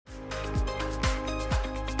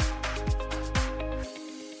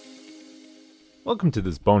Welcome to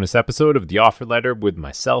this bonus episode of The Offer Letter with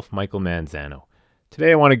myself, Michael Manzano.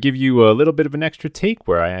 Today I want to give you a little bit of an extra take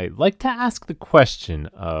where I like to ask the question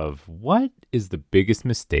of what is the biggest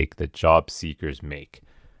mistake that job seekers make?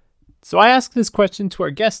 So I asked this question to our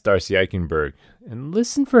guest, Darcy Eikenberg, and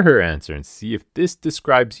listen for her answer and see if this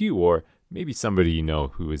describes you or maybe somebody you know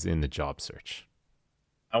who is in the job search.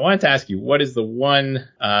 I wanted to ask you, what is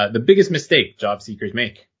the biggest mistake job seekers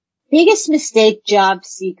make? Biggest mistake job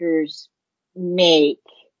seekers make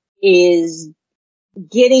is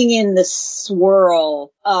getting in the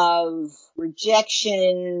swirl of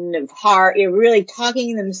rejection, of really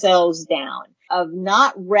talking themselves down, of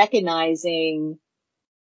not recognizing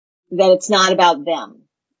that it's not about them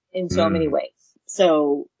in so many ways.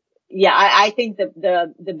 So yeah, I think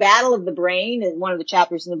the battle of the brain is one of the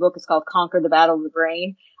chapters in the book is called Conquer the Battle of the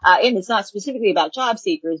Brain. And it's not specifically about job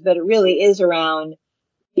seekers, but it really is around,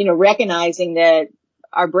 recognizing that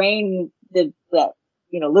our brain, the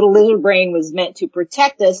little lizard brain was meant to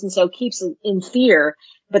protect us and so keeps it in fear.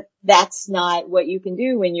 But that's not what you can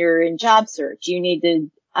do when you're in job search. You need to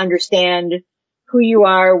understand who you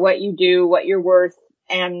are, what you do, what you're worth,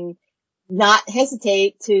 and not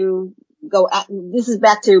hesitate to go out. This is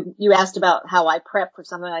back to, you asked about how I prep for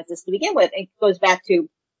something like this to begin with. It goes back to,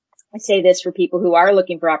 I say this for people who are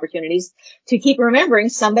looking for opportunities, to keep remembering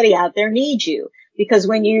somebody out there needs you. Because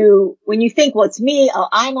when you think, well, it's me,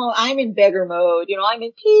 I'm in beggar mode, I'm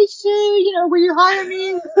in, please, sir, will you hire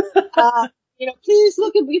me? Please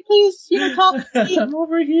look at me, please, talk to me. I'm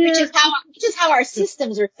over here. Which is how our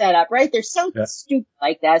systems are set up, right? They're so stupid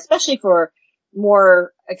like that, especially for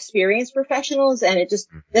more experienced professionals. And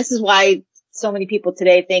this is why so many people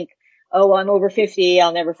today think, oh, I'm over 50,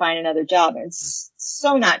 I'll never find another job. And it's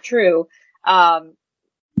so not true.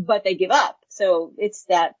 But they give up. So it's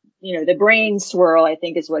that, the brain swirl, I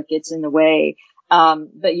think, is what gets in the way.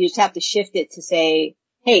 But you just have to shift it to say,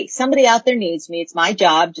 hey, somebody out there needs me. It's my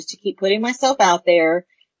job just to keep putting myself out there.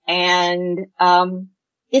 And,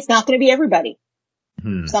 it's not going to be everybody.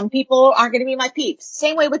 Some people aren't going to be my peeps.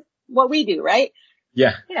 Same way with what we do, right?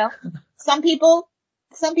 Yeah. Some people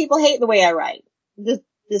hate the way I write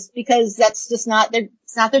just because that's just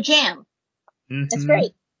it's not their jam. Mm-hmm. That's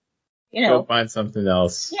great. Go find something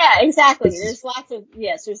else. Yeah, exactly. There's lots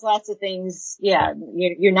of things. Yeah.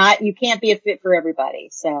 You can't be a fit for everybody.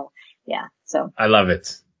 So, yeah. So. I love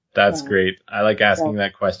it. That's great. I like asking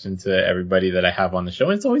that question to everybody that I have on the show.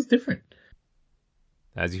 And it's always different.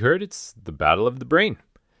 As you heard, it's the battle of the brain.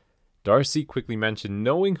 Darcy quickly mentioned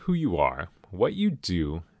knowing who you are, what you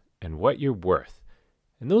do, and what you're worth.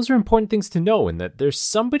 And those are important things to know, and that there's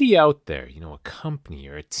somebody out there, a company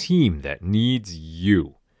or a team that needs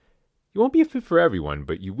you. You won't be a fit for everyone,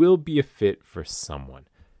 but you will be a fit for someone.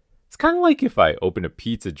 It's kind of like if I opened a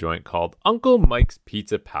pizza joint called Uncle Mike's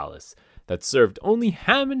Pizza Palace that served only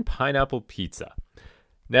ham and pineapple pizza.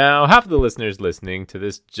 Now, half of the listeners listening to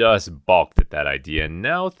this just balked at that idea and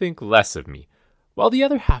now think less of me, while the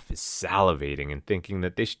other half is salivating and thinking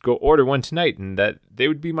that they should go order one tonight and that they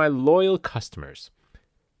would be my loyal customers.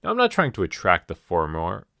 Now, I'm not trying to attract the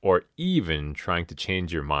former or even trying to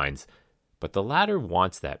change your minds, but the latter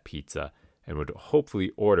wants that pizza and would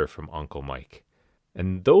hopefully order from Uncle Mike.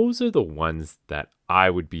 And those are the ones that I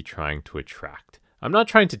would be trying to attract. I'm not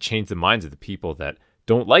trying to change the minds of the people that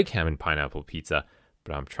don't like ham and pineapple pizza,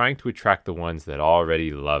 but I'm trying to attract the ones that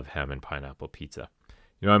already love ham and pineapple pizza.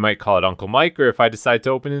 I might call it Uncle Mike, or if I decide to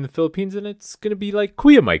open in the Philippines, and it's going to be like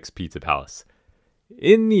Kuya Mike's Pizza Palace.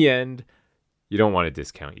 In the end, you don't want to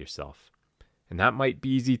discount yourself. And that might be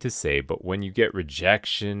easy to say, but when you get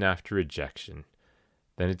rejection after rejection,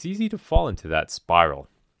 then it's easy to fall into that spiral.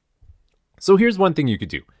 So here's one thing you could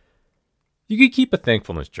do. You could keep a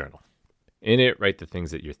thankfulness journal. In it, write the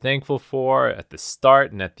things that you're thankful for at the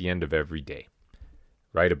start and at the end of every day.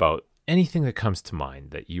 Write about anything that comes to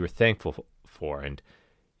mind that you are thankful for, and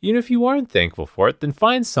even if you aren't thankful for it, then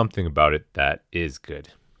find something about it that is good.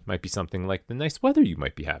 It might be something like the nice weather you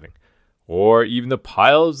might be having, or even the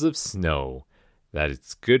piles of snow, that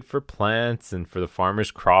it's good for plants and for the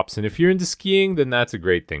farmers' crops. And if you're into skiing, then that's a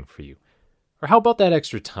great thing for you. Or how about that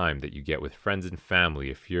extra time that you get with friends and family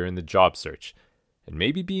if you're in the job search, and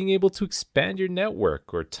maybe being able to expand your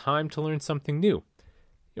network or time to learn something new.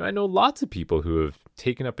 I know lots of people who have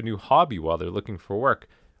taken up a new hobby while they're looking for work,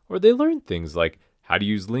 or they learn things like how to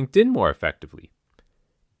use LinkedIn more effectively.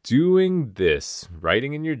 Doing this,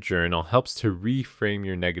 writing in your journal, helps to reframe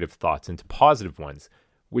your negative thoughts into positive ones,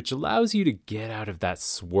 which allows you to get out of that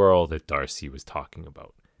swirl that Darcy was talking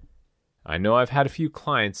about. I know I've had a few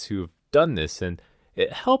clients who have done this, and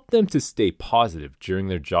it helped them to stay positive during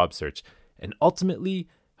their job search and ultimately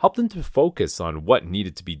helped them to focus on what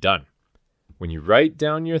needed to be done. When you write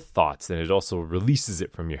down your thoughts, then it also releases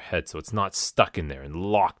it from your head so it's not stuck in there and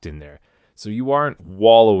locked in there. So you aren't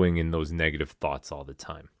wallowing in those negative thoughts all the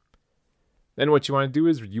time. Then what you want to do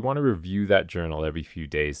is you want to review that journal every few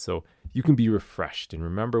days so you can be refreshed and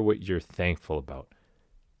remember what you're thankful about.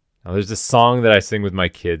 Now there's a song that I sing with my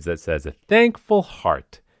kids that says, "A thankful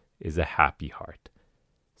heart is a happy heart."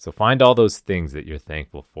 So find all those things that you're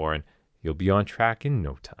thankful for and you'll be on track in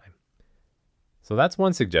no time. So that's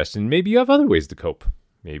one suggestion. Maybe you have other ways to cope.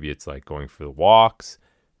 Maybe it's like going for the walks.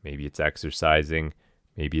 Maybe it's exercising.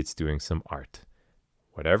 Maybe it's doing some art.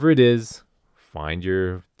 Whatever it is, find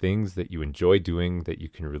your things that you enjoy doing that you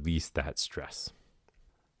can release that stress.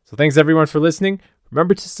 So thanks everyone for listening.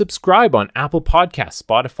 Remember to subscribe on Apple Podcasts,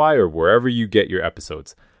 Spotify, or wherever you get your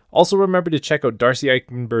episodes. Also remember to check out Darcy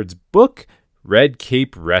Eikenberg's book, Red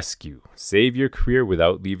Cape Rescue. Save your career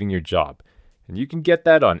without leaving your job. And you can get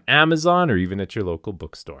that on Amazon or even at your local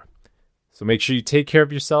bookstore. So make sure you take care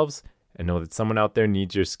of yourselves and know that someone out there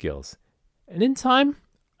needs your skills. And in time,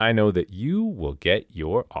 I know that you will get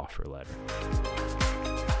your offer letter.